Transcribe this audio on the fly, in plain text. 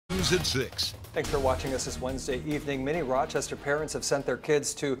News at 6. Thanks for watching us this Wednesday evening. Many Rochester parents have sent their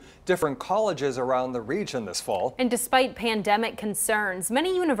kids to different colleges around the region this fall. And despite pandemic concerns,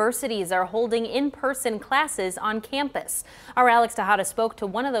 many universities are holding in-person classes on campus. Our Alex Tejada spoke to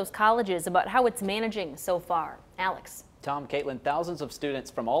one of those colleges about how it's managing so far. Alex. Tom, Caitlin, thousands of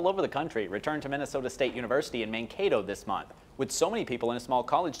students from all over the country returned to Minnesota State University in Mankato this month. With so many people in a small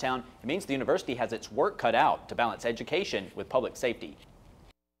college town, it means the university has its work cut out to balance education with public safety.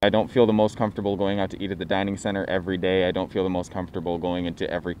 I don't feel the most comfortable going out to eat at the dining center every day. I don't feel the most comfortable going into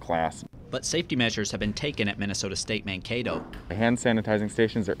every class. But safety measures have been taken at Minnesota State Mankato. The hand sanitizing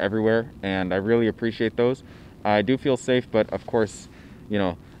stations are everywhere, and I really appreciate those. I do feel safe, but of course,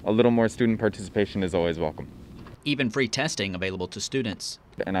 a little more student participation is always welcome. Even free testing available to students.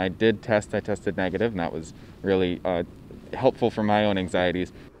 And I did test. I tested negative, and that was really helpful for my own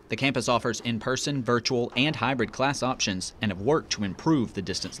anxieties. The campus offers in-person, virtual, and hybrid class options and have worked to improve the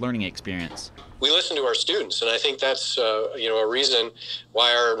distance learning experience. We listen to our students, and I think that's a reason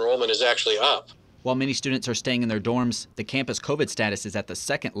why our enrollment is actually up. While many students are staying in their dorms, the campus COVID status is at the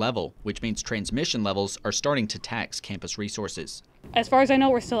second level, which means transmission levels are starting to tax campus resources. As far as I know,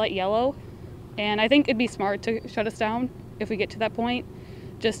 we're still at yellow, and I think it'd be smart to shut us down if we get to that point,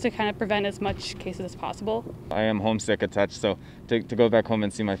 just to kind of prevent as much cases as possible. I am homesick a touch, so to go back home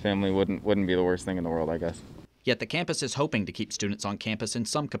and see my family wouldn't be the worst thing in the world, I guess. Yet the campus is hoping to keep students on campus in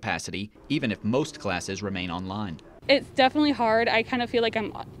some capacity, even if most classes remain online. It's definitely hard. I kind of feel like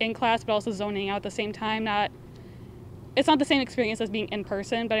I'm in class, but also zoning out at the same time. It's not the same experience as being in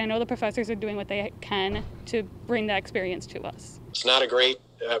person, but I know the professors are doing what they can to bring that experience to us. It's not a great,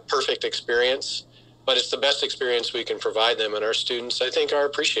 perfect experience, but it's the best experience we can provide them, and our students, I think, are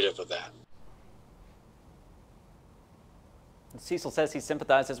appreciative of that. Cecil says he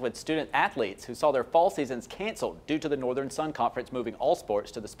sympathizes with student athletes who saw their fall seasons canceled due to the Northern Sun Conference moving all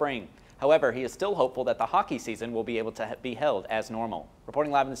sports to the spring. However, he is still hopeful that the hockey season will be able to be held as normal.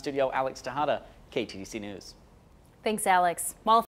 Reporting live in the studio, Alex Tejada, KTDC News. Thanks, Alex.